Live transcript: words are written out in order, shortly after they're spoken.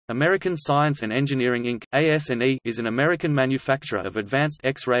American Science and Engineering Inc. (AS&E) is an American manufacturer of advanced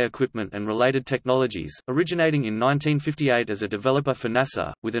X-ray equipment and related technologies, originating in 1958 as a developer for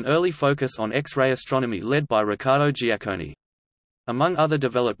NASA, with an early focus on X-ray astronomy led by Riccardo Giacconi. Among other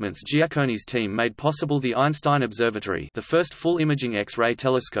developments, Giacconi's team made possible the Einstein Observatory, the first full-imaging X-ray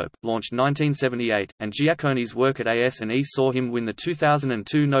telescope, launched 1978, and Giacconi's work at AS&E saw him win the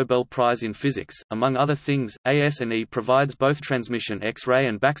 2002 Nobel Prize in Physics. Among other things, AS&E provides both transmission X-ray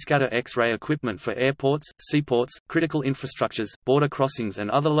and backscatter X-ray equipment for airports, seaports, critical infrastructures, border crossings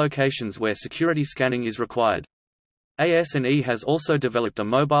and other locations where security scanning is required. AS&E has also developed a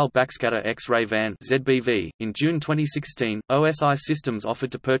mobile backscatter X-ray van (ZBV). In June 2016, OSI Systems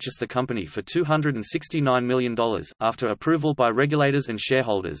offered to purchase the company for $269 million. After approval by regulators and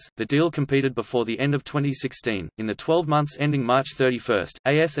shareholders, the deal completed before the end of 2016. In the 12 months ending March 31,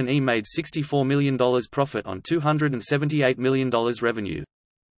 AS&E made $64 million profit on $278 million revenue.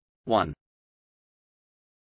 1.